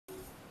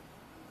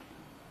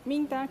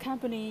MINGDA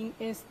company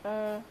is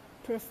a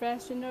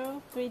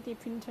professional 3D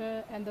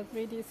printer and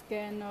 3D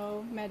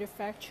scanner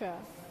manufacturer.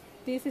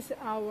 This is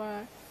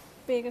our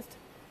biggest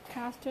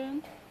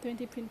custom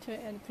 3D printer,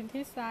 and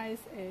printing size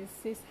is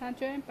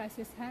 600 by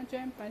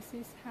 600 by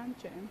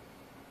 600.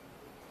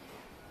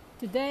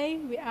 Today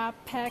we are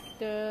pack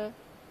the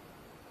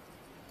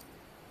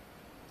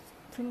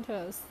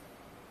printers.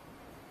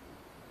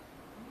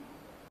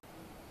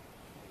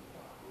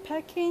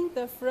 Packing,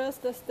 the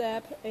first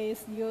step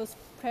is use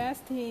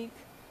plastic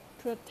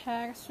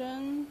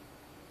protection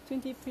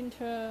 3D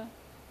printer.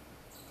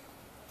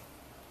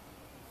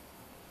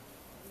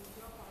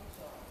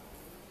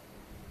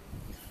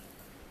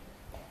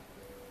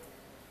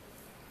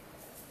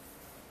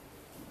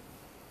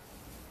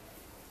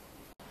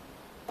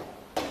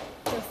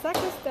 The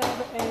second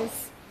step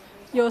is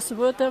use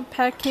wooden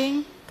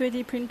packing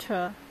 3D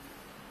printer.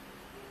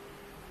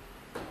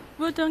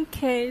 Wooden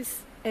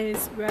case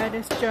is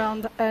very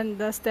strong and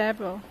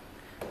stable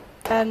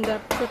and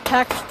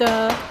protects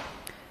the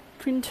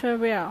printer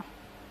well.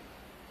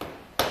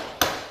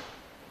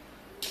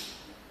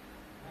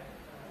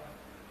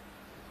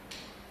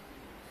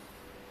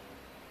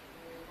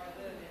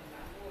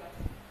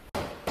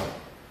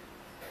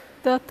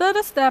 The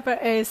third step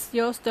is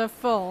use the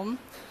foam,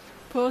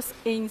 put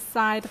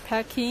inside the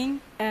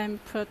packing and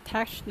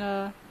protect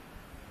the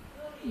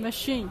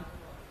machine.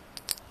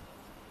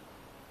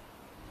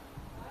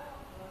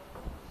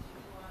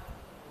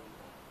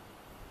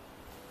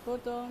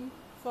 Wooden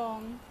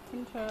foam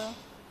printer.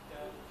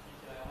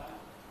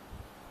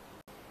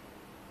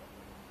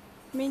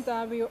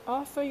 Minda will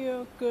offer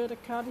you good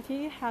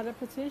quality, high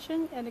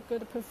precision, and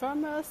good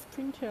performance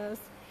printers,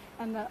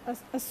 and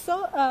as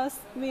well as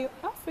will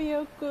offer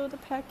you good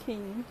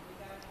packing.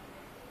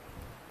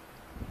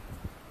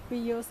 We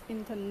use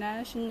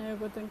international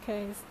wooden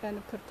case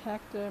and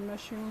protect the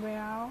machine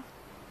well.